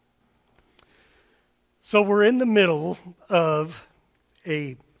So we're in the middle of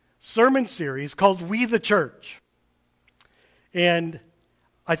a sermon series called We the Church. And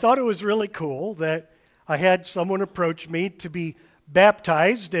I thought it was really cool that I had someone approach me to be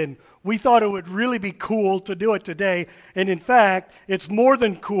baptized, and we thought it would really be cool to do it today. And in fact, it's more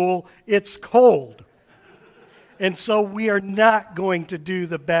than cool, it's cold. And so we are not going to do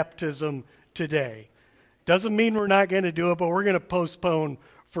the baptism today. Doesn't mean we're not going to do it, but we're going to postpone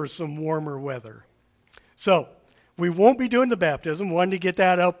for some warmer weather. So we won't be doing the baptism. Wanted to get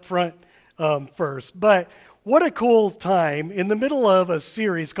that up front first. But what a cool time in the middle of a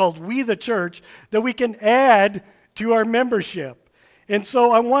series called We the Church that we can add to our membership. And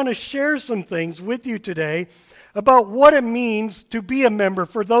so I want to share some things with you today about what it means to be a member.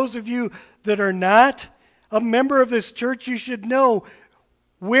 For those of you that are not a member of this church, you should know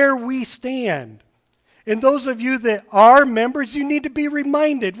where we stand. And those of you that are members, you need to be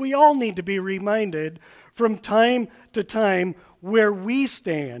reminded. We all need to be reminded from time to time where we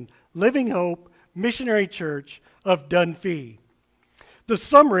stand. Living Hope Missionary Church of Dunfee. The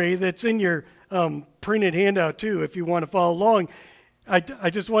summary that's in your printed handout too, if you want to follow along, I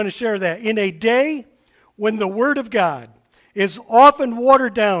just want to share that. In a day when the Word of God is often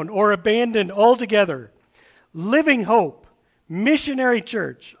watered down or abandoned altogether, Living Hope Missionary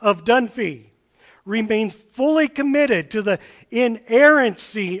Church of Dunfee remains fully committed to the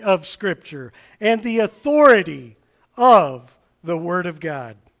inerrancy of Scripture and the authority of the Word of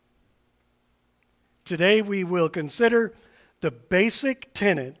God. Today we will consider the basic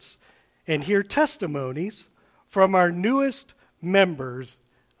tenets and hear testimonies from our newest members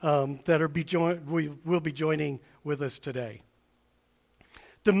that will be joining with us today.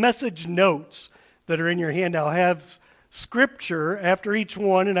 The message notes that are in your handout have Scripture after each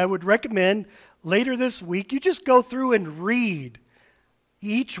one, and I would recommend later this week you just go through and read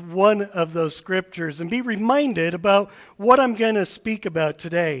each one of those Scriptures and be reminded about what I'm going to speak about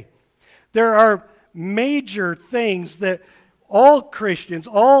today. There are major things that all Christians,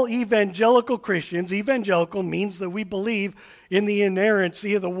 all evangelical Christians, evangelical means that we believe in the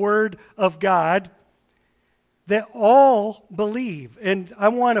inerrancy of the Word of God, that all believe. And I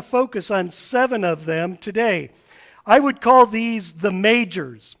want to focus on 7 of them today. I would call these the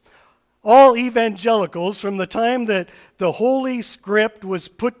majors. All evangelicals, from the time that the Holy Script was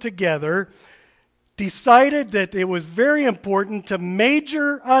put together, decided that it was very important to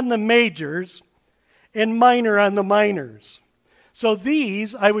major on the majors and minor on the minors. So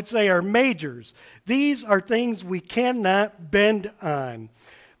these, I would say, are majors. These are things we cannot bend on.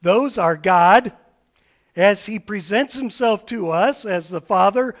 Those are God, as He presents Himself to us as the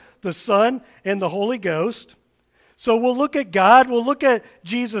Father, the Son, and the Holy Ghost. So we'll look at God, we'll look at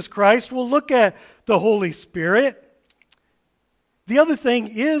Jesus Christ, we'll look at the Holy Spirit. The other thing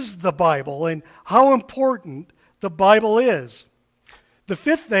is the Bible and how important the Bible is. The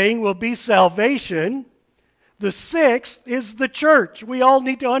 5th thing will be salvation. The 6th is the church. We all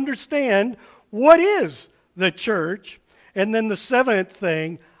need to understand what is the church. And then the 7th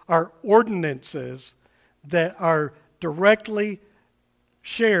thing are ordinances that are directly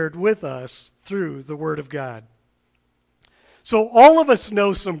shared with us through the Word of God. So all of us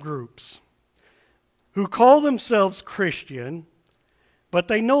know some groups who call themselves Christian, but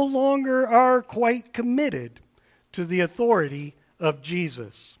they no longer are quite committed to the authority of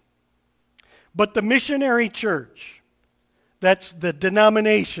Jesus. But the missionary church, that's the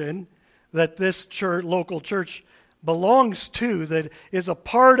denomination that this church, local church belongs to, that is a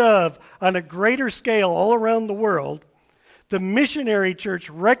part of on a greater scale all around the world, the missionary church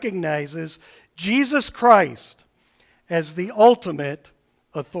recognizes Jesus Christ as the ultimate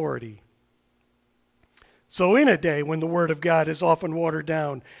authority. So in a day when the Word of God is often watered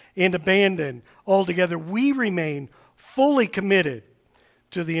down and abandoned altogether, we remain fully committed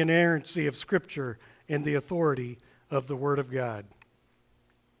to the inerrancy of Scripture and the authority of the Word of God.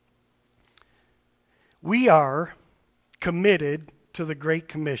 We are committed to the Great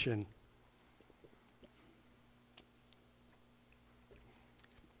Commission.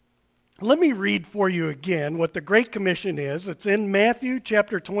 Let me read for you again what the Great Commission is. It's in Matthew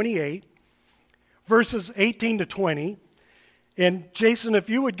chapter 28, verses 18 to 20. And Jason,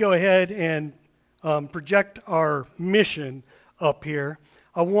 if you would go ahead and project our mission up here,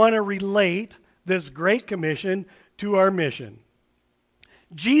 I want to relate this Great Commission to our mission.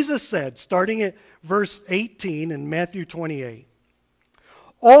 Jesus said, starting at verse 18 in Matthew 28,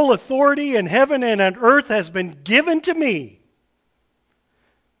 "All authority in heaven and on earth has been given to me."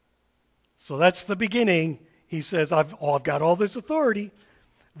 So that's the beginning. He says, I've got all this authority.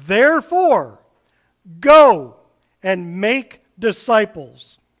 "Therefore, go and make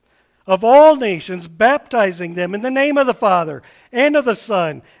disciples of all nations, baptizing them in the name of the Father, and of the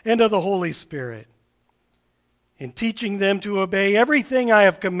Son, and of the Holy Spirit, and teaching them to obey everything I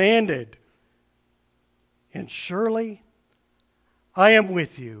have commanded. And surely I am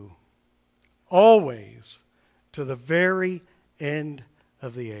with you always to the very end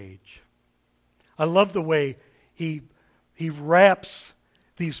of the age. I love the way he wraps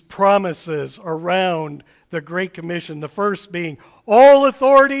these promises around the Great Commission. The first being, all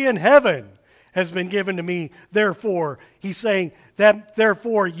authority in heaven has been given to me. Therefore, he's saying that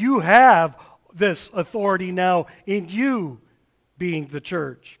therefore you have this authority now in you being the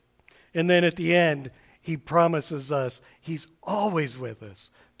church. And then at the end, he promises us he's always with us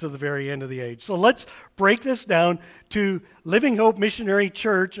to the very end of the age. So let's break this down to Living Hope Missionary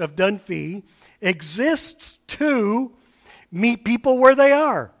Church of Dunfee exists to meet people where they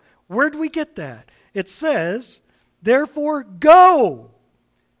are. Where do we get that? It says, therefore, go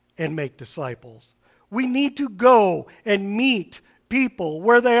and make disciples. We need to go and meet people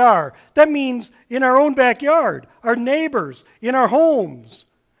where they are. That means in our own backyard, our neighbors, in our homes,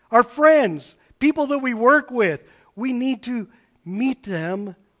 our friends, people that we work with. We need to meet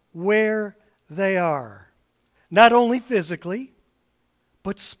them where they are. Not only physically,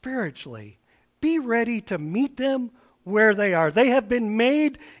 but spiritually. Be ready to meet them where they are. They have been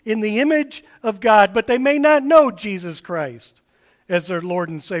made in the image of God, but they may not know Jesus Christ as their Lord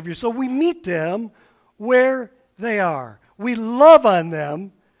and Savior. So we meet them where they are. We love on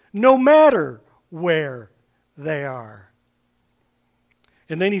them no matter where they are.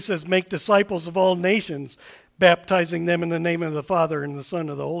 And then he says, make disciples of all nations, baptizing them in the name of the Father and the Son and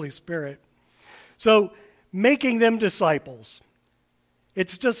of the Holy Spirit. So making them disciples.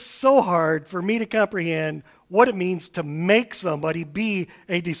 It's just so hard for me to comprehend what it means to make somebody be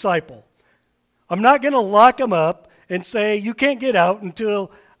a disciple. I'm not going to lock them up and say, you can't get out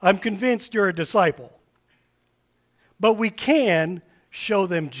until I'm convinced you're a disciple. But we can show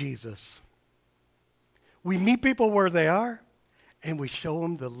them Jesus. We meet people where they are, and we show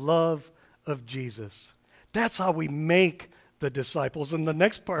them the love of Jesus. That's how we make the disciples. And the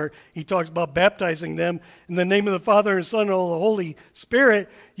next part, he talks about baptizing them in the name of the Father and Son and the Holy Spirit.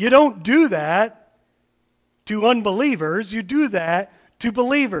 You don't do that to unbelievers. You do that to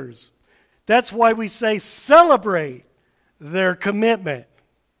believers. That's why we say celebrate their commitment.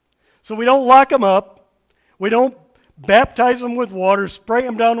 So we don't lock them up. We don't baptize them with water, spray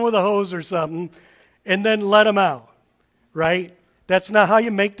them down with a hose or something, and then let them out, right? That's not how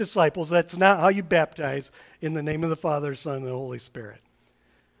you make disciples. That's not how you baptize in the name of the Father, Son, and the Holy Spirit.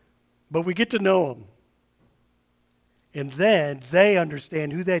 But we get to know them. And then they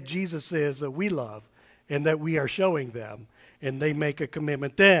understand who that Jesus is that we love and that we are showing them. And they make a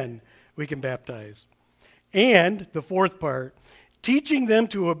commitment. Then we can baptize. And the fourth part, teaching them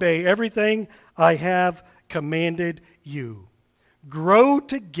to obey everything I have commanded you. Grow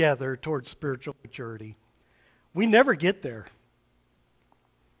together towards spiritual maturity. We never get there.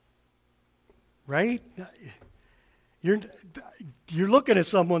 Right? You're looking at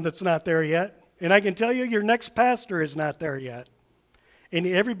someone that's not there yet. And I can tell you your next pastor is not there yet. And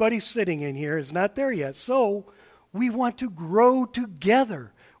everybody sitting in here is not there yet. So we want to grow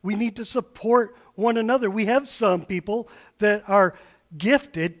together. We need to support one another. We have some people that are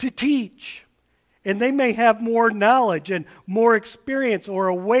gifted to teach. And they may have more knowledge and more experience or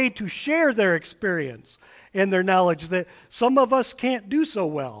a way to share their experience and their knowledge that some of us can't do so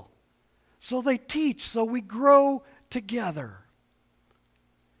well. So they teach, so we grow together.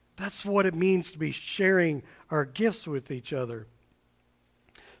 That's what it means to be sharing our gifts with each other.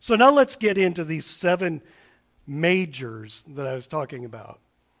 So now let's get into these 7 majors that I was talking about.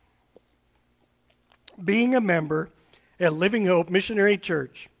 Being a member at Living Hope Missionary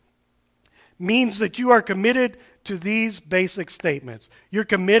Church means that you are committed to these basic statements. You're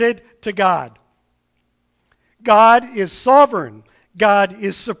committed to God. God is sovereign. God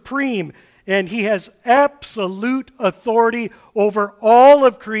is supreme. And he has absolute authority over all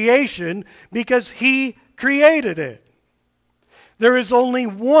of creation because he created it. There is only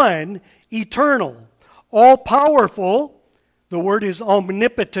one eternal, all-powerful, the word is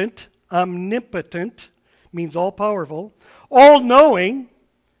omnipotent. Omnipotent means all-powerful. All-knowing,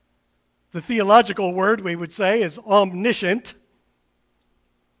 the theological word we would say is omniscient.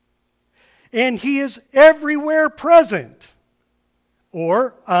 And he is everywhere present.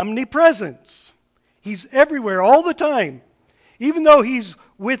 Or omnipresence. He's everywhere all the time. Even though he's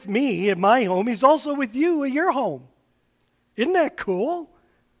with me in my home, he's also with you at your home. Isn't that cool?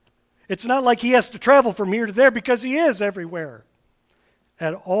 It's not like he has to travel from here to there because he is everywhere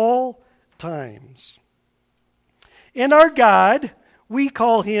at all times. And our God, we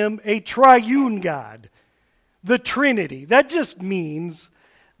call him a triune God, the Trinity. That just means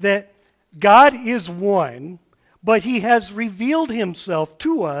that God is one, but he has revealed himself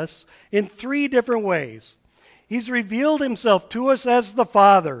to us in three different ways. He's revealed himself to us as the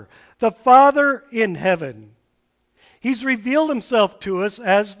Father in heaven. He's revealed himself to us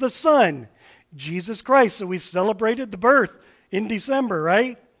as the Son, Jesus Christ. So we celebrated the birth in December,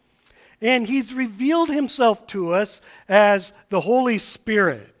 right? And he's revealed himself to us as the Holy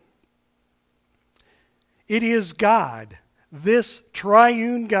Spirit. It is God, this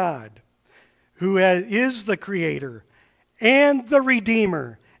triune God, who is the Creator and the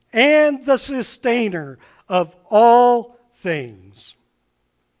Redeemer and the Sustainer of all things.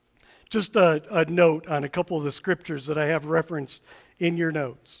 Just a note on a couple of the scriptures that I have referenced in your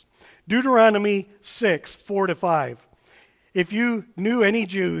notes. Deuteronomy 6, 4-5. If you knew any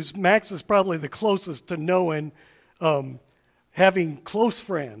Jews, Max is probably the closest to knowing, having close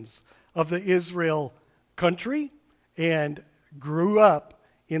friends of the Israel country and grew up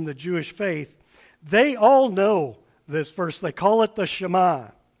in the Jewish faith. They all know this verse. They call it the Shema.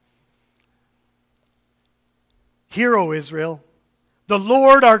 Hear, O Israel, the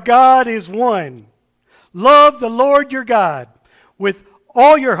Lord our God is one. Love the Lord your God with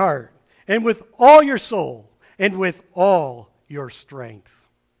all your heart and with all your soul and with all your strength.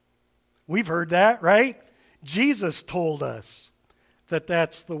 We've heard that, right? Jesus told us that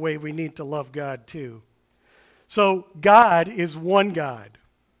that's the way we need to love God too. So God is one God.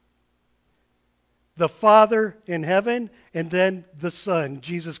 The Father in heaven, and then the Son,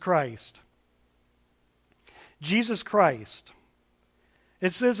 Jesus Christ. Jesus Christ.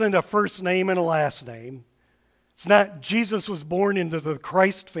 This isn't a first name and a last name. It's not Jesus was born into the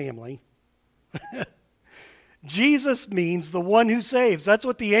Christ family. Jesus means the one who saves. That's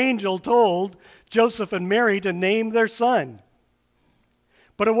what the angel told Joseph and Mary to name their son.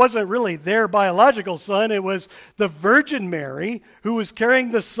 But it wasn't really their biological son. It was the Virgin Mary who was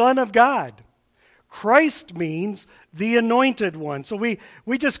carrying the Son of God. Christ means the anointed one. So we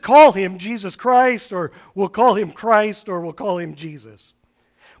just call him Jesus Christ, or we'll call him Christ, or we'll call him Jesus.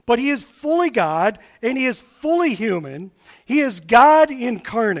 But he is fully God, and he is fully human. He is God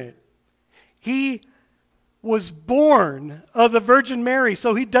incarnate. He was born of the Virgin Mary,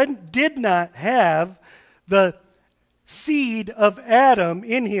 so he did not have the seed of Adam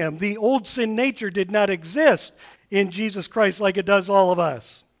in him. The old sin nature did not exist in Jesus Christ like it does all of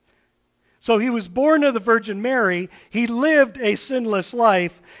us. So he was born of the Virgin Mary, he lived a sinless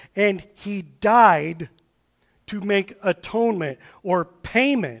life, and he died to make atonement or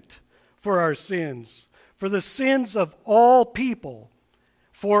payment for our sins, for the sins of all people,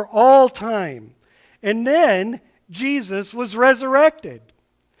 for all time. And then Jesus was resurrected.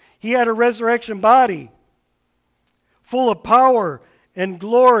 He had a resurrection body full of power and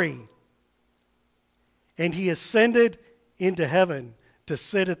glory. And he ascended into heaven to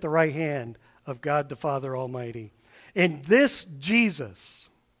sit at the right hand of God the Father Almighty. And this Jesus,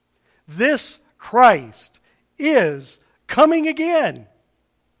 this Christ, is coming again.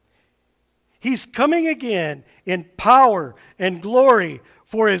 He's coming again in power and glory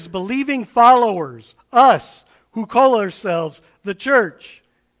for his believing followers, us who call ourselves the church.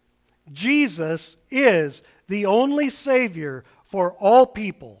 Jesus is the only Savior for all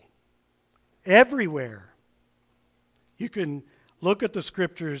people, everywhere. You can look at the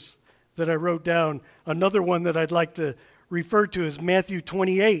scriptures that I wrote down. Another one that I'd like to refer to is Matthew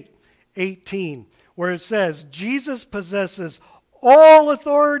 28:18, where it says, Jesus possesses all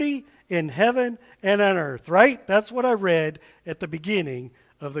authority in heaven and on earth, right? That's what I read at the beginning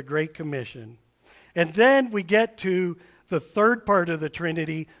of the Great Commission. And then we get to the third part of the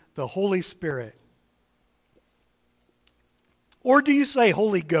Trinity, the Holy Spirit. Or do you say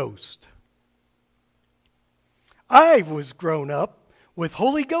Holy Ghost? I was grown up with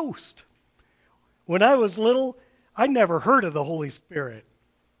Holy Ghost. When I was little, I never heard of the Holy Spirit.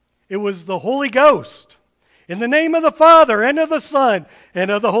 It was the Holy Ghost. In the name of the Father, and of the Son,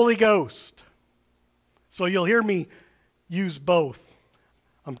 and of the Holy Ghost. So you'll hear me use both.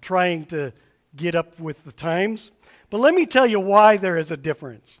 I'm trying to get up with the times. But let me tell you why there is a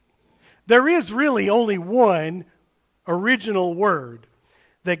difference. There is really only one original word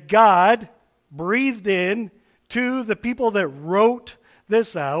that God breathed in to the people that wrote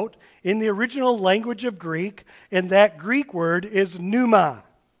this out in the original language of Greek, and that Greek word is pneuma.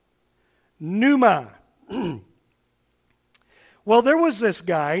 Pneuma. Well, there was this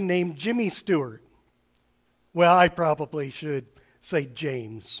guy named Jimmy Stewart. Well, I probably should say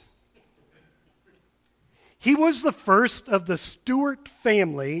James. He was the first of the Stuart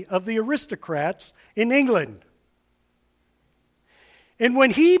family of the aristocrats in England. And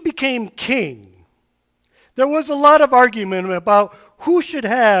when he became king, there was a lot of argument about who should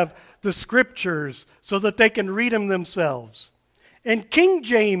have the scriptures so that they can read them themselves. And King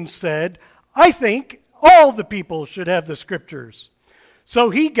James said, I think all the people should have the scriptures. So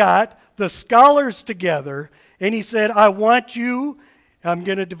he got the scholars together and he said, I'm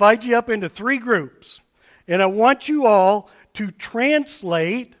going to divide you up into 3 groups. And I want you all to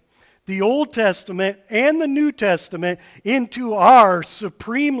translate the Old Testament and the New Testament into our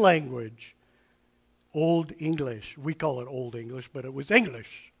supreme language, Old English. We call it Old English, but it was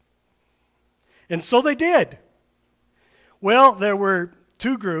English. And so they did. Well, there were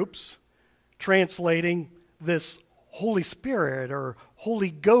 2 groups translating this Holy Spirit or Holy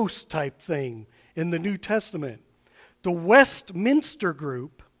Ghost type thing in the New Testament. The Westminster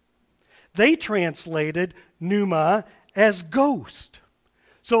group, they translated pneuma as ghost.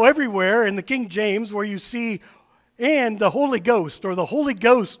 So everywhere in the King James where you see, and the Holy Ghost, or the Holy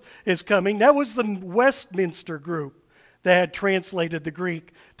Ghost is coming, that was the Westminster group that had translated the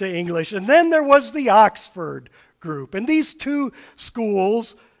Greek to English. And then there was the Oxford group. And these 2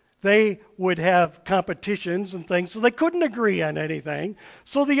 schools, they would have competitions and things, so they couldn't agree on anything.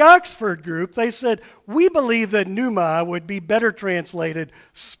 So the Oxford group, they said, we believe that pneuma would be better translated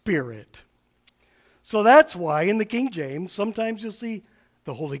spirit. So that's why in the King James, sometimes you'll see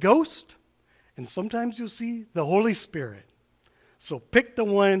the Holy Ghost, and sometimes you'll see the Holy Spirit. So pick the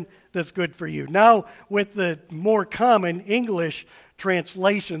one that's good for you. Now, with the more common English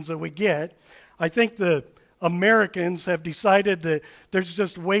translations that we get, I think the Americans have decided that there's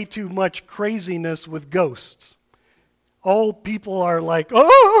just way too much craziness with ghosts. All people are like,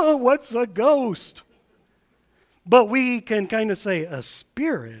 oh, what's a ghost? But we can kind of say a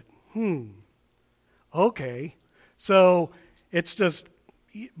spirit. Okay. So it's just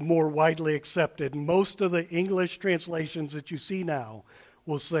more widely accepted. Most of the English translations that you see now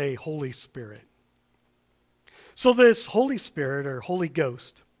will say Holy Spirit. So this Holy Spirit or Holy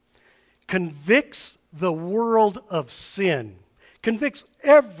Ghost convicts the world of sin, convicts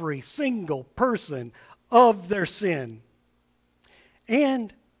every single person of their sin,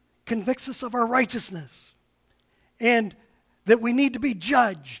 and convicts us of our righteousness, and that we need to be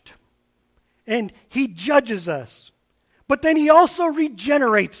judged. And he judges us. But then he also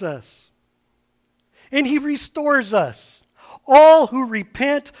regenerates us. And he restores us. All who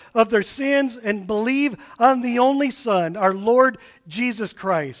repent of their sins and believe on the only Son, our Lord Jesus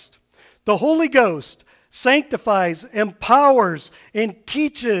Christ. The Holy Ghost sanctifies, empowers, and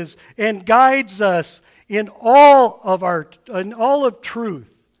teaches and guides us in all of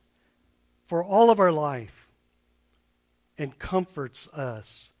truth for all of our life and comforts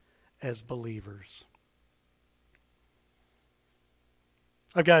us as believers.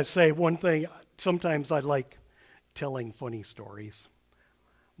 I've got to say one thing. Sometimes I like telling funny stories.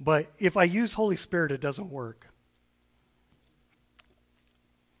 But if I use Holy Spirit, it doesn't work.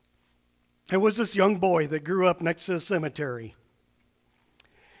 There was this young boy that grew up next to a cemetery.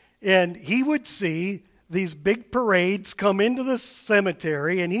 And he would see these big parades come into the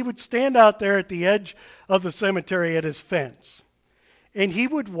cemetery, and he would stand out there at the edge of the cemetery at his fence. And he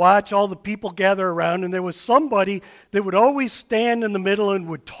would watch all the people gather around, and there was somebody that would always stand in the middle and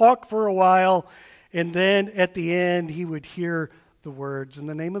would talk for a while, and then at the end he would hear the words, in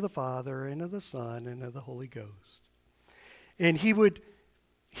the name of the Father, and of the Son, and of the Holy Ghost. And he would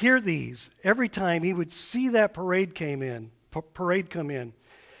hear these every time he would see that parade come in.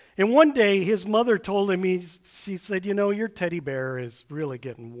 And one day his mother told him, she said, your teddy bear is really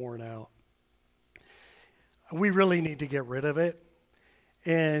getting worn out. We really need to get rid of it.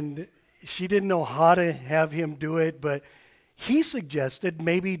 And she didn't know how to have him do it, but he suggested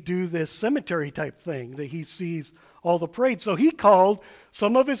maybe do this cemetery type thing that he sees all the parades. So he called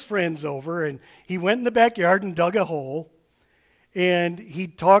some of his friends over, and he went in the backyard and dug a hole. And he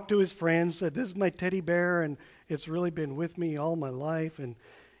talked to his friends, said, this is my teddy bear, and it's really been with me all my life, and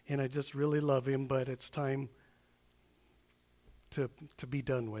I just really love him, but it's time to be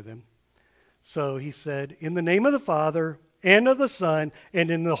done with him. So he said, in the name of the Father, and of the Son, and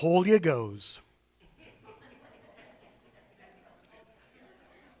in the Holy Ghost.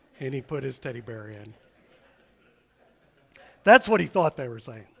 And he put his teddy bear in. That's what he thought they were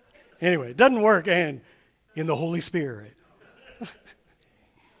saying. Anyway, it doesn't work, and in the Holy Spirit.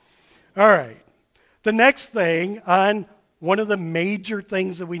 All right. The next thing on one of the major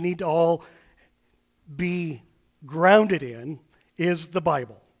things that we need to all be grounded in is the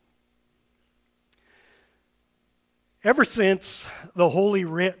Bible. Ever since the Holy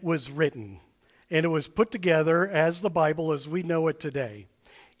Writ was written, and it was put together as the Bible as we know it today,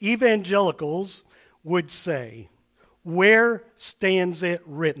 evangelicals would say, where stands it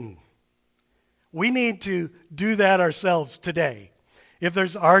written? We need to do that ourselves today. If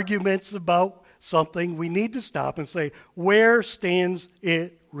there's arguments about something, we need to stop and say, where stands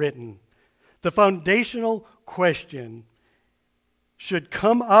it written? The foundational question should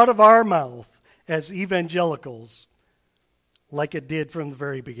come out of our mouth as evangelicals like it did from the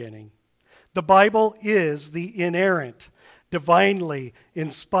very beginning. The Bible is the inerrant, divinely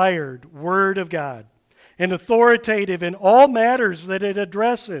inspired Word of God and authoritative in all matters that it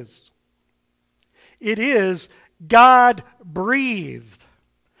addresses. It is God-breathed.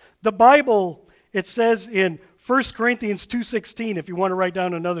 The Bible, it says in 1 Corinthians 2:16, if you want to write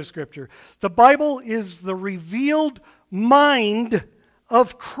down another scripture, the Bible is the revealed mind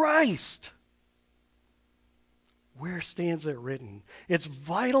of Christ. Where stands it written? It's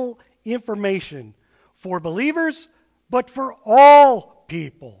vital information for believers, but for all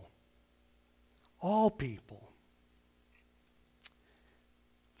people. All people.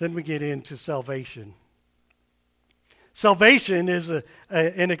 Then we get into salvation. Salvation is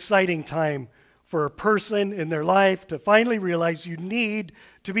an exciting time for a person in their life to finally realize you need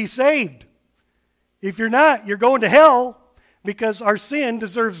to be saved. If you're not, you're going to hell because our sin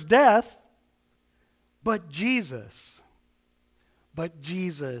deserves death. But Jesus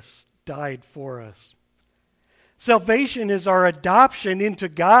died for us. Salvation is our adoption into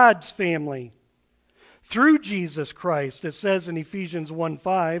God's family through Jesus Christ. It says in Ephesians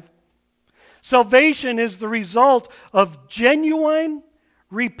 1:5, salvation is the result of genuine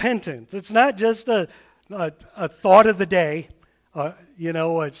repentance. It's not just a thought of the day.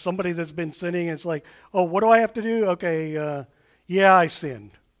 Somebody that's been sinning, it's like, oh, what do I have to do? Okay, yeah, I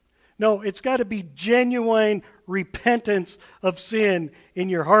sinned. No, it's got to be genuine repentance of sin in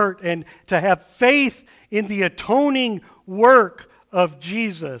your heart and to have faith in the atoning work of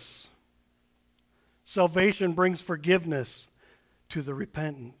Jesus. Salvation brings forgiveness to the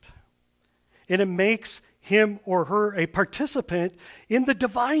repentant. And it makes him or her a participant in the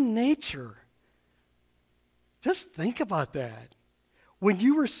divine nature. Just think about that. When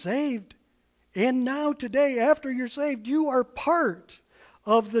you were saved, and now today, after you're saved, you are part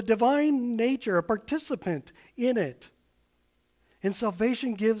of the divine nature, a participant in it. And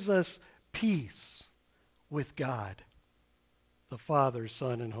salvation gives us peace with God, the Father,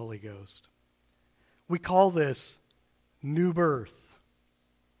 Son, and Holy Ghost. We call this new birth.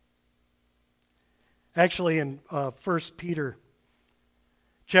 Actually, in 1 Peter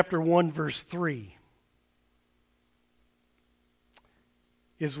chapter 1, verse 3,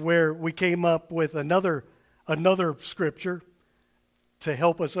 is where we came up with another scripture to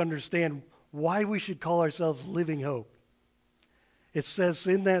help us understand why we should call ourselves Living Hope. It says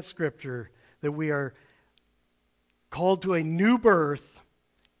in that scripture that we are called to a new birth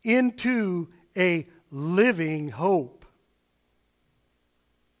into a living hope.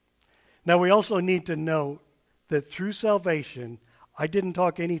 Now we also need to note that through salvation, I didn't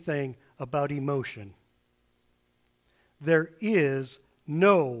talk anything about emotion. There is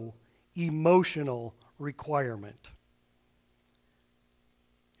no emotional requirement.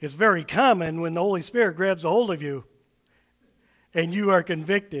 It's very common when the Holy Spirit grabs a hold of you and you are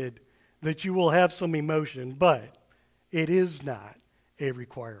convicted that you will have some emotion, but it is not a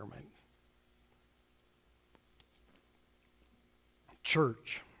requirement.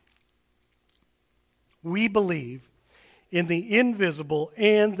 Church. We believe in the invisible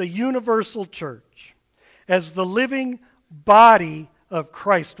and the universal church as the living body of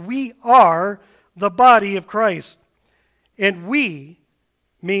Christ. We are the body of Christ. And we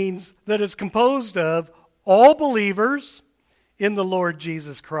means that it's composed of all believers in the Lord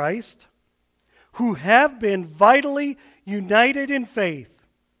Jesus Christ who have been vitally united in faith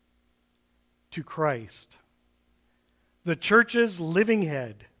to Christ, the church's living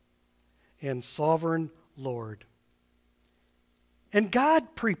head and sovereign Lord. And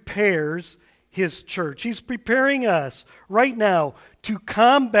God prepares His church. He's preparing us right now to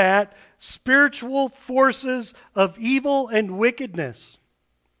combat spiritual forces of evil and wickedness.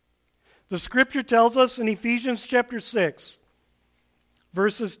 The scripture tells us in Ephesians chapter 6,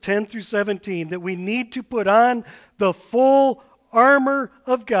 verses 10 through 17, that we need to put on the full armor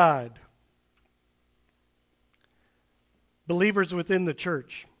of God. Believers within the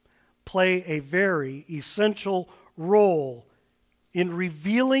church play a very essential role in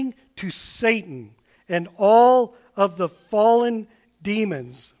revealing to Satan and all of the fallen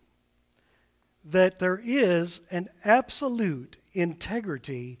demons that there is an absolute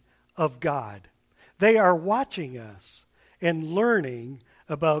integrity of God. They are watching us and learning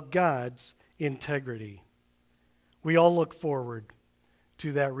about God's integrity. We all look forward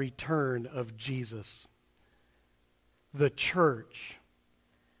to that return of Jesus. the church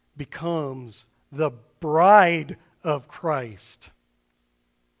becomes the bride of Christ.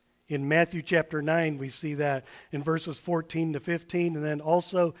 In Matthew chapter 9, we see that in verses 14 to 15, and then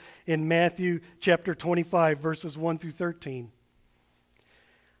also in Matthew chapter 25, verses 1 through 13.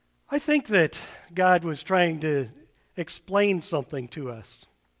 I think that God was trying to explain something to us.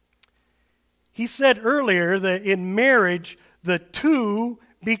 He said earlier that in marriage, the two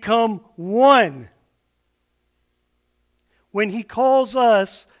become one. When he calls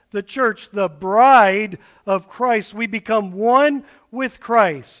us, the church, the bride of Christ, we become one with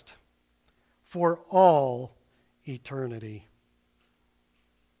Christ for all eternity.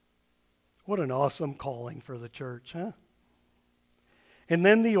 What an awesome calling for the church, huh? And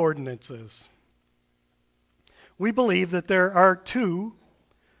then the ordinances. We believe that there are two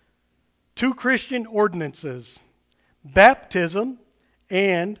Christian ordinances: baptism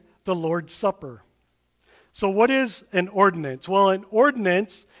and the Lord's Supper. So what is an ordinance? Well, an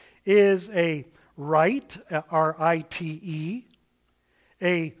ordinance is a rite, R-I-T-E,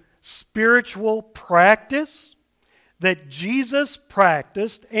 a spiritual practice that Jesus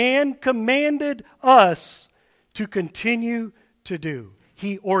practiced and commanded us to continue to do.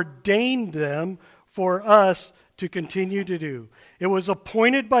 He ordained them for us to continue to do. It was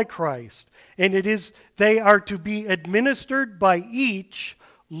appointed by Christ, and they are to be administered by each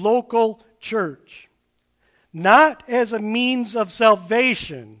local church, not as a means of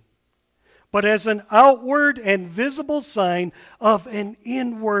salvation, but as an outward and visible sign of an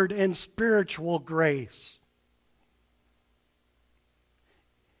inward and spiritual grace.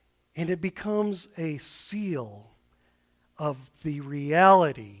 And it becomes a seal of the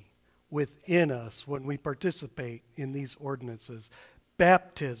reality within us when we participate in these ordinances.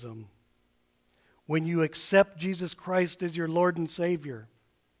 Baptism, when you accept Jesus Christ as your Lord and Savior,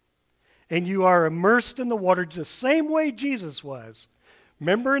 and you are immersed in the water the same way Jesus was.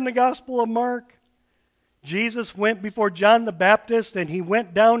 Remember in the Gospel of Mark? Jesus went before John the Baptist and he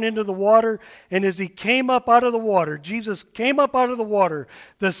went down into the water, and as he came up out of the water, Jesus came up out of the water,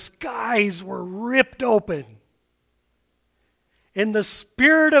 the skies were ripped open. And the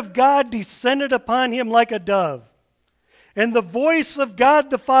Spirit of God descended upon him like a dove. And the voice of God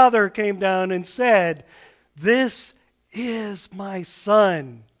the Father came down and said, "This is my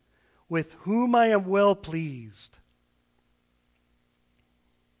Son, with whom I am well pleased."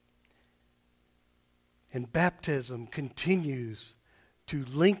 And baptism continues to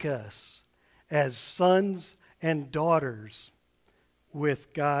link us as sons and daughters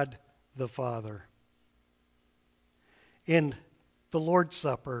with God the Father. And the Lord's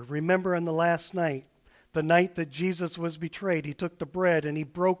Supper, remember on the last night, the night that Jesus was betrayed, he took the bread and he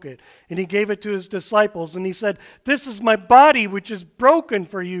broke it and he gave it to his disciples and he said, "This is my body which is broken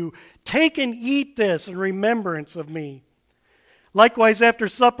for you. Take and eat this in remembrance of me." Likewise, after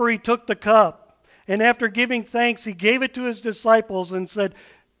supper, he took the cup, and after giving thanks, he gave it to his disciples and said,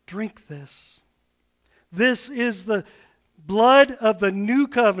 "Drink this. This is the blood of the new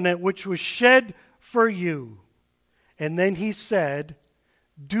covenant which was shed for you." And then he said,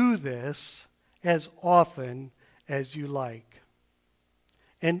 "Do this as often as you like."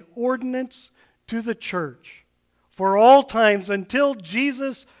 An ordinance to the church for all times until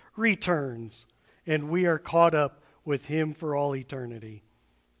Jesus returns and we are caught up with him for all eternity.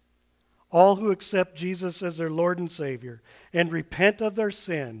 All who accept Jesus as their Lord and Savior and repent of their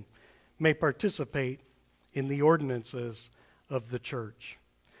sin may participate in the ordinances of the church.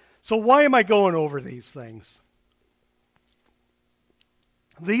 So why am I going over these things?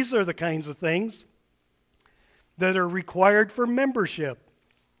 These are the kinds of things that are required for membership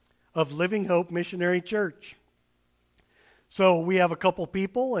of Living Hope Missionary Church. So we have a couple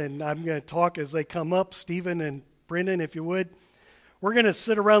people, and I'm going to talk as they come up. Stephen and Brendan, if you would. We're going to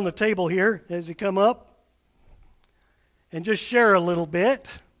sit around the table here as you come up and just share a little bit.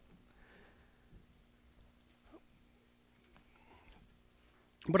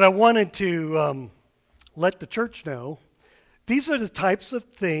 But I wanted to let the church know these are the types of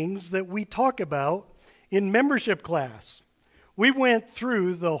things that we talk about in membership class. We went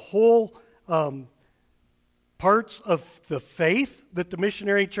through the whole parts of the faith that the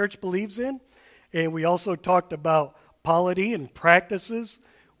missionary church believes in, and we also talked about polity and practices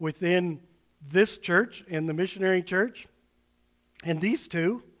within this church and the missionary church. And these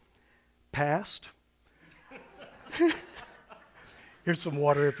two passed. Here's some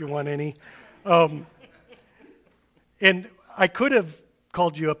water if you want any. And I could have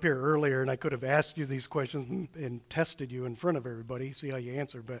called you up here earlier and I could have asked you these questions and tested you in front of everybody, see how you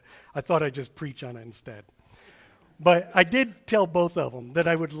answer, but I thought I'd just preach on it instead. But I did tell both of them that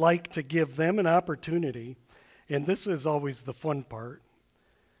I would like to give them an opportunity and this is always the fun part,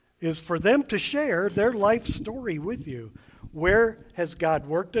 is for them to share their life story with you. Where has God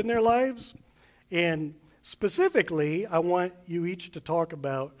worked in their lives? And specifically, I want you each to talk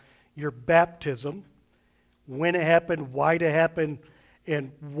about your baptism, when it happened, why it happened,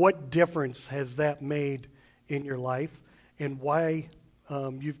 and what difference has that made in your life, and why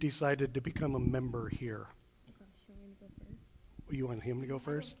you've decided to become a member here. You want him to go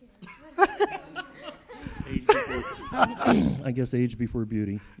first? I guess age before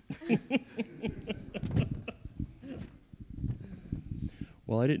beauty.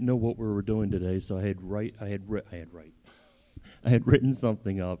 Well, I didn't know what we were doing today, so I had written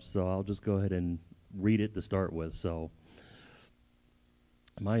something up, so I'll just go ahead and read it to start with. So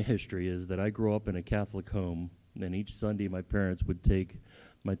my history is that I grew up in a Catholic home, and each Sunday my parents would take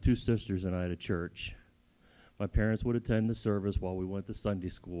my two sisters and I to church. My parents would attend the service while we went to Sunday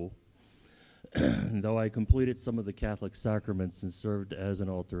school. Though I completed some of the Catholic sacraments and served as an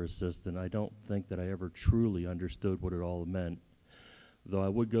altar assistant, I don't think that I ever truly understood what it all meant, though I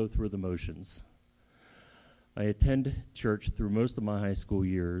would go through the motions. I attended church through most of my high school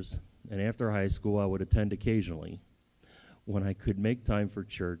years, and after high school I would attend occasionally when I could make time for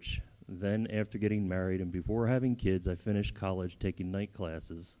church. Then after getting married and before having kids, I finished college taking night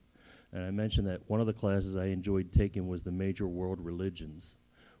classes, and I mentioned that one of the classes I enjoyed taking was the major world religions,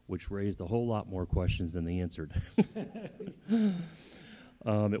 which raised a whole lot more questions than they answered.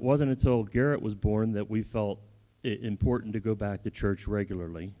 It wasn't until Garrett was born that we felt it important to go back to church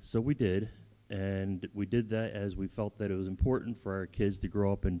regularly. So we did, and we did that as we felt that it was important for our kids to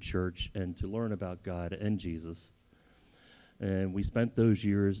grow up in church and to learn about God and Jesus. And we spent those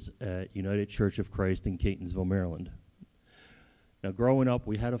years at United Church of Christ in Catonsville, Maryland. Now, growing up,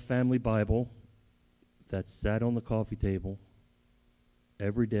 we had a family Bible that sat on the coffee table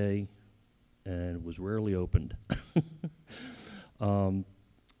every day and was rarely opened.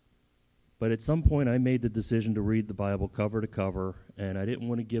 But at some point I made the decision to read the Bible cover to cover, and I didn't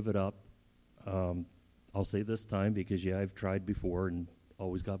want to give it up. I'll say this time because, I've tried before and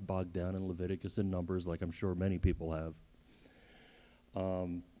always got bogged down in Leviticus and Numbers like I'm sure many people have.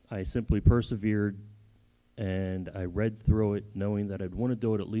 I simply persevered, and I read through it knowing that I'd want to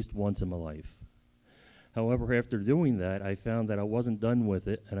do it at least once in my life. However, after doing that, I found that I wasn't done with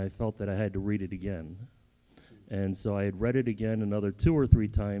it, and I felt that I had to read it again. And so I had read it again another 2 or 3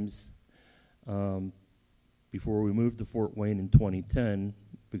 times before we moved to Fort Wayne in 2010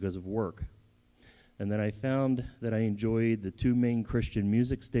 because of work. And then I found that I enjoyed the 2 main Christian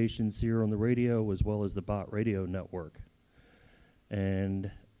music stations here on the radio as well as the Bot Radio Network.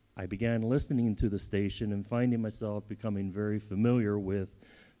 And I began listening to the station and finding myself becoming very familiar with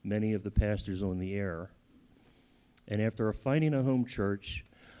many of the pastors on the air. And after finding a home church,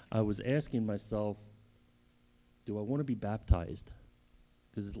 I was asking myself, do I want to be baptized?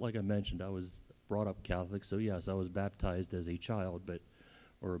 Because like I mentioned, I was brought up Catholic, so yes, I was baptized as a child,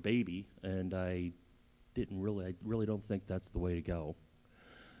 or a baby, and I really don't think that's the way to go.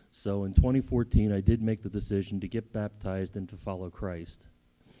 So in 2014, I did make the decision to get baptized and to follow Christ.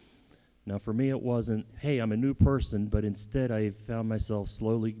 Now for me, it wasn't, hey, I'm a new person, but instead I found myself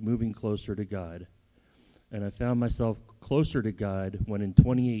slowly moving closer to God. And I found myself closer to God when in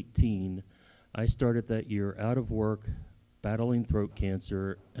 2018, I started that year out of work, battling throat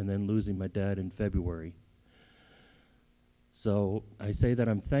cancer, and then losing my dad in February. So I say that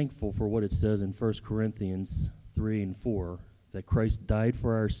I'm thankful for what it says in 1 Corinthians 3 and 4, that Christ died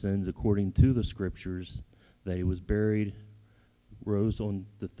for our sins according to the Scriptures, that he was buried, rose on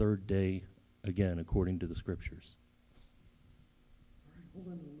the 3rd day, again, according to the Scriptures. All right, hold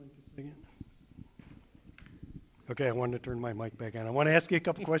on to the mic a second. Okay, I wanted to turn my mic back on. I want to ask you a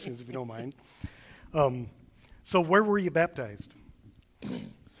couple questions, if you don't mind. So where were you baptized?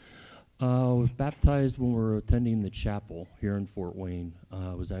 I was baptized when we were attending the chapel here in Fort Wayne.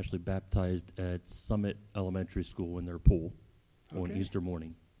 I was actually baptized at Summit Elementary School in their pool on Easter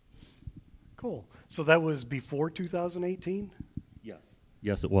morning. Cool. So that was before 2018? Yes.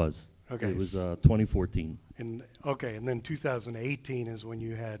 Yes, it was. Okay. It was 2014. And then 2018 is when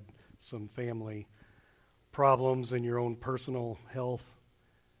you had some family problems and your own personal health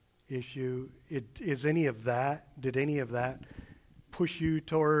issue. Did any of that push you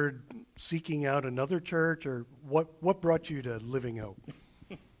toward seeking out another church, or what brought you to Living Hope?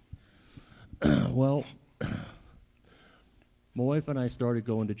 Well, my wife and I started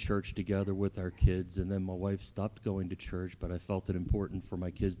going to church together with our kids, and then my wife stopped going to church, but I felt it important for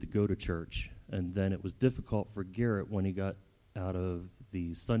my kids to go to church. And then it was difficult for Garrett when he got out of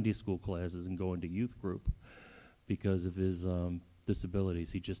the Sunday school classes and going to youth group because of his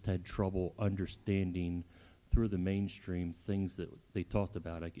disabilities. He just had trouble understanding through the mainstream things that they talked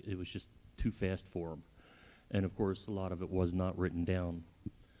about. It was just too fast for them. And, of course, a lot of it was not written down.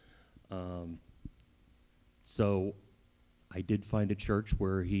 So I did find a church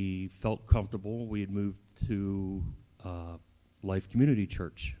where he felt comfortable. We had moved to Life Community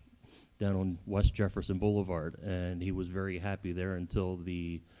Church down on West Jefferson Boulevard, and he was very happy there until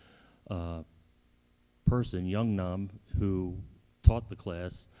the person, Young Nam, who taught the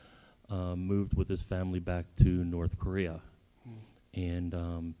class, moved with his family back to North Korea.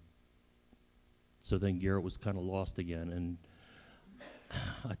 And so then Garrett was kind of lost again. And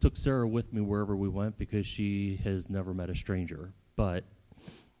I took Sarah with me wherever we went because she has never met a stranger. But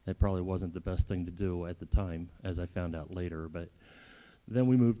it probably wasn't the best thing to do at the time, as I found out later. But then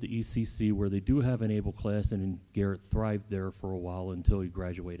we moved to ECC, where they do have an able class, and Garrett thrived there for a while until he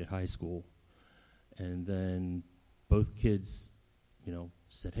graduated high school. And then both kids,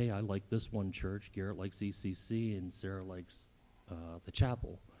 said, hey, I like this one church. Garrett likes ECC, and Sarah likes the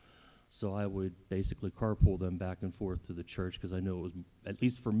chapel. So I would basically carpool them back and forth to the church because I knew it was, at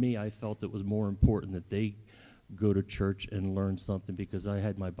least for me, I felt it was more important that they go to church and learn something because I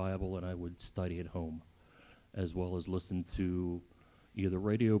had my Bible and I would study at home, as well as listen to either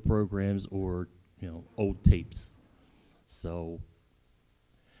radio programs or, old tapes. So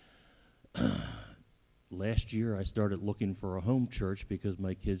last year I started looking for a home church because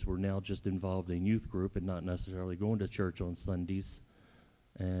my kids were now just involved in youth group and not necessarily going to church on Sundays.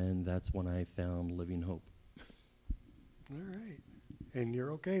 And that's when I found Living Hope. All right. And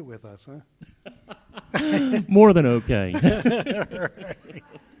you're okay with us, huh? More than okay.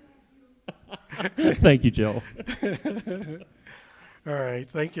 Thank you, Joe. All right.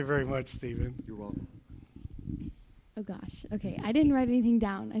 Thank you very much, Stephen. You're welcome. Oh, gosh. Okay. I didn't write anything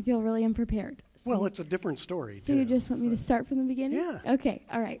down. I feel really unprepared. So well, it's a different story, So you just want me to start from the beginning? Yeah. Okay.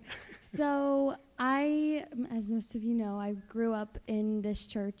 All right. So I, as most of you know, I grew up in this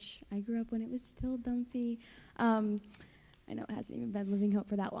church. I grew up when it was still Dunphy. I know it hasn't even been Living Hope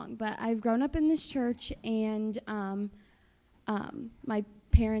for that long, but I've grown up in this church, and my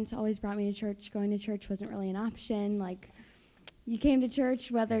parents always brought me to church. Going to church wasn't really an option. Like, you came to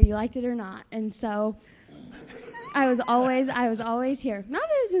church whether you liked it or not, and so I was always here. Not that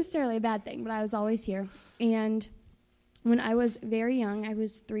it was necessarily a bad thing, but I was always here. And when I was very young, I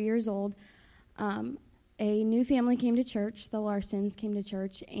was 3 years old, a new family came to church. The Larsons came to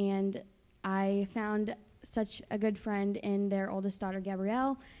church, and I found such a good friend in their oldest daughter,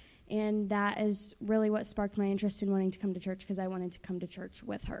 Gabrielle, and that is really what sparked my interest in wanting to come to church, because I wanted to come to church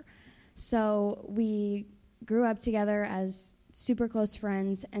with her. So we grew up together as super close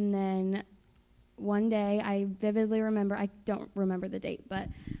friends, and then one day, I vividly remember, I don't remember the date, but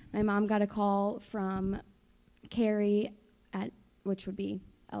my mom got a call from Carrie, which would be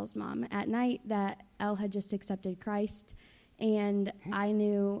Elle's mom, at night that Elle had just accepted Christ, and I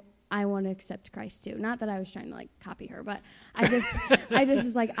knew I want to accept Christ too. Not that I was trying to copy her, but I just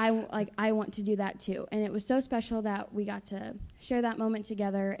was I want to do that too. And it was so special that we got to share that moment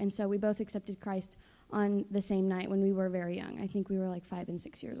together, and so we both accepted Christ on the same night when we were very young. I think we were 5 and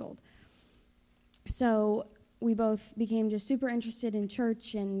 6 years old. So we both became just super interested in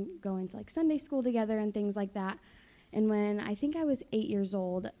church and going to Sunday school together and things like that. And when I think I was 8 years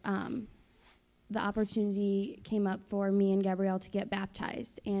old, the opportunity came up for me and Gabrielle to get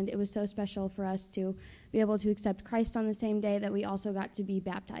baptized. And it was so special for us to be able to accept Christ on the same day that we also got to be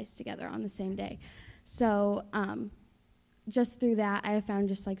baptized together on the same day. So just through that, I have found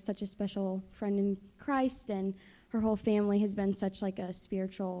just such a special friend in Christ, and her whole family has been such a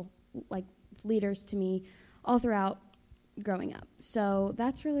spiritual leaders to me all throughout growing up. So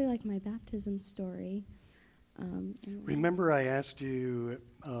that's really my baptism story. Remember I asked you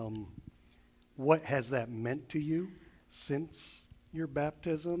what has that meant to you since your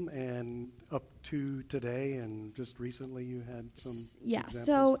baptism and up to today, and just recently you had some examples?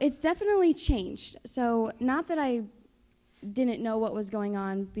 So it's definitely changed. So not that I didn't know what was going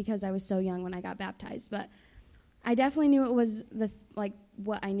on because I was so young when I got baptized, but I definitely knew it was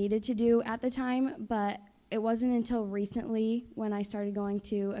what I needed to do at the time, but it wasn't until recently when I started going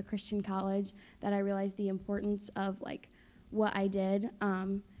to a Christian college that I realized the importance of what I did.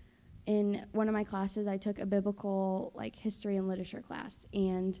 In one of my classes, I took a biblical history and literature class,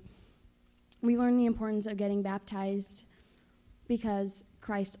 and we learned the importance of getting baptized because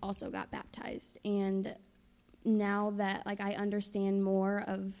Christ also got baptized. And now that I understand more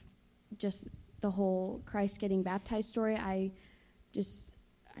of just the whole Christ getting baptized story, I just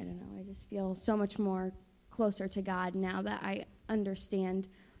feel so much more closer to God now that I understand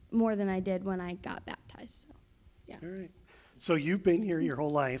more than I did when I got baptized. So, yeah. All right. So you've been here your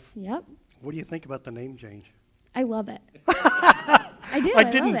whole life. Yep. What do you think about the name change? I love it. I do. I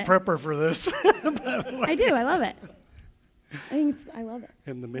didn't love it. prep her for this. I do. I love it. I love it.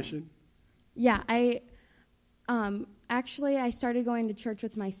 And the mission? Yeah, actually, I started going to church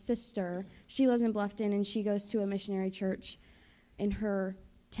with my sister. She lives in Bluffton, and she goes to a missionary church in her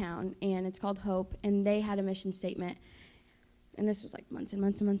town, and it's called Hope, and they had a mission statement. And this was like months and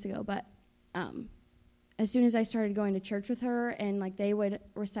months and months ago, but as soon as I started going to church with her, and like they would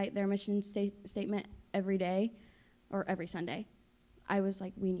recite their mission statement every day or every Sunday, I was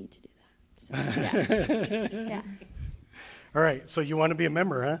like, we need to do that. So, yeah. Yeah. All right, so you want to be a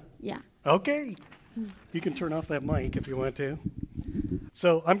member, huh? Yeah. Okay. You can turn off that mic if you want to.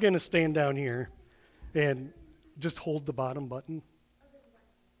 So I'm going to stand down here and just hold the bottom button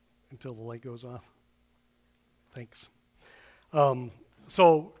until the light goes off. Thanks.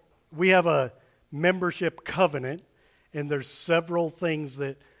 So we have a membership covenant, and there's several things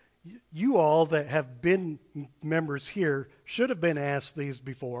that you all that have been members here should have been asked these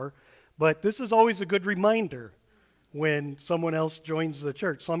before, but this is always a good reminder when someone else joins the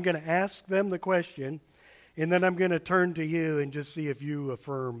church. So I'm going to ask them the question, and then I'm going to turn to you and just see if you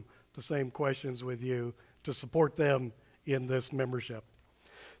affirm the same questions with you to support them in this membership.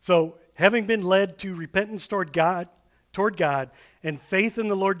 So, having been led to repentance toward God, and faith in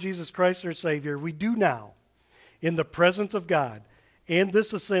the Lord Jesus Christ our Savior, we do now, in the presence of God and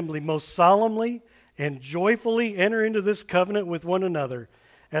this assembly, most solemnly and joyfully enter into this covenant with one another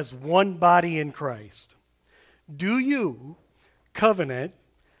as one body in Christ. Do you covenant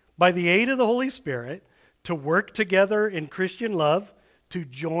by the aid of the Holy Spirit to work together in Christian love, to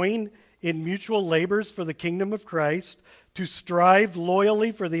join in mutual labors for the kingdom of Christ, to strive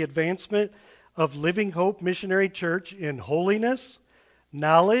loyally for the advancement of Living Hope Missionary Church in holiness,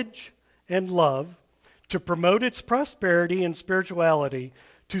 knowledge, and love, to promote its prosperity and spirituality,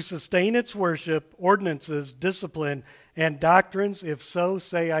 to sustain its worship, ordinances, discipline, and doctrines? If so,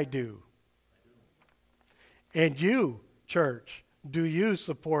 say I do. And you, church, do you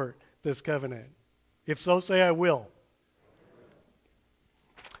support this covenant? If so, say I will.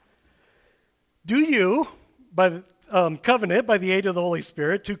 Do you, by the covenant by the aid of the Holy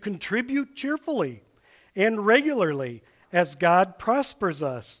Spirit, to contribute cheerfully and regularly as God prospers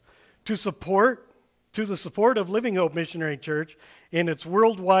us to the support of Living Hope Missionary Church in its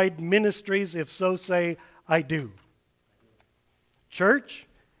worldwide ministries? If so, say I do. Church?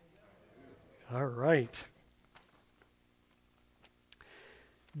 All right.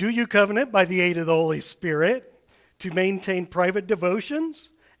 Do you covenant by the aid of the Holy Spirit to maintain private devotions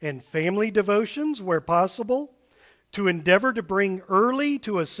and family devotions where possible, to endeavor to bring early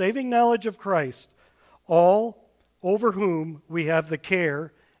to a saving knowledge of Christ all over whom we have the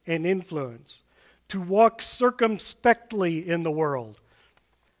care and influence, to walk circumspectly in the world?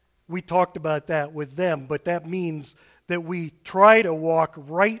 We talked about that with them, but that means that we try to walk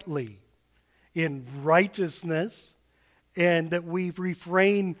rightly in righteousness, and that we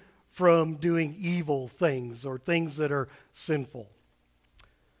refrain from doing evil things or things that are sinful.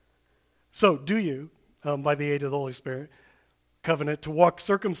 So, do you, by the aid of the Holy Spirit, covenant to walk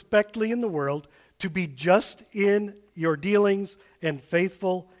circumspectly in the world, to be just in your dealings and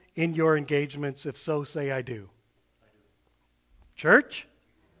faithful in your engagements? If so, say I do. Church?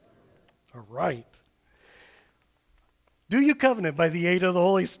 All right. Do you covenant by the aid of the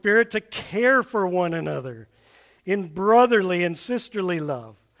Holy Spirit to care for one another in brotherly and sisterly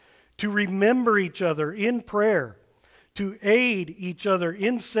love, to remember each other in prayer, to aid each other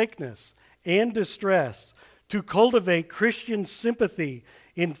in sickness and distress, to cultivate Christian sympathy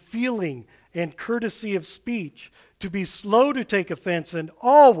in feeling and courtesy of speech, to be slow to take offense and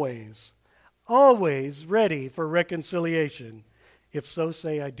always ready for reconciliation? If so,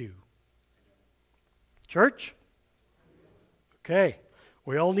 say I do. Church? Okay,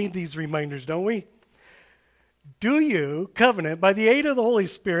 we all need these reminders, don't we? Do you covenant by the aid of the Holy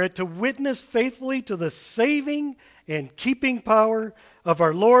Spirit to witness faithfully to the saving and keeping power of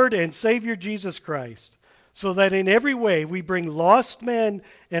our Lord and Savior Jesus Christ, so that in every way we bring lost men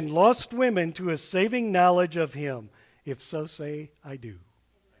and lost women to a saving knowledge of Him? If so, say I do.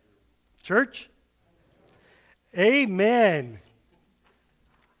 Church? Amen.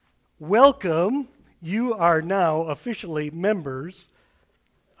 Welcome. You are now officially members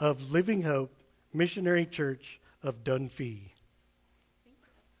of Living Hope Missionary Church of Dunfee.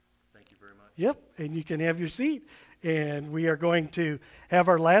 Thank you very much. Yep, and you can have your seat. And we are going to have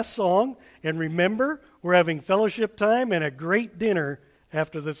our last song. And remember, we're having fellowship time and a great dinner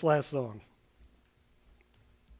after this last song.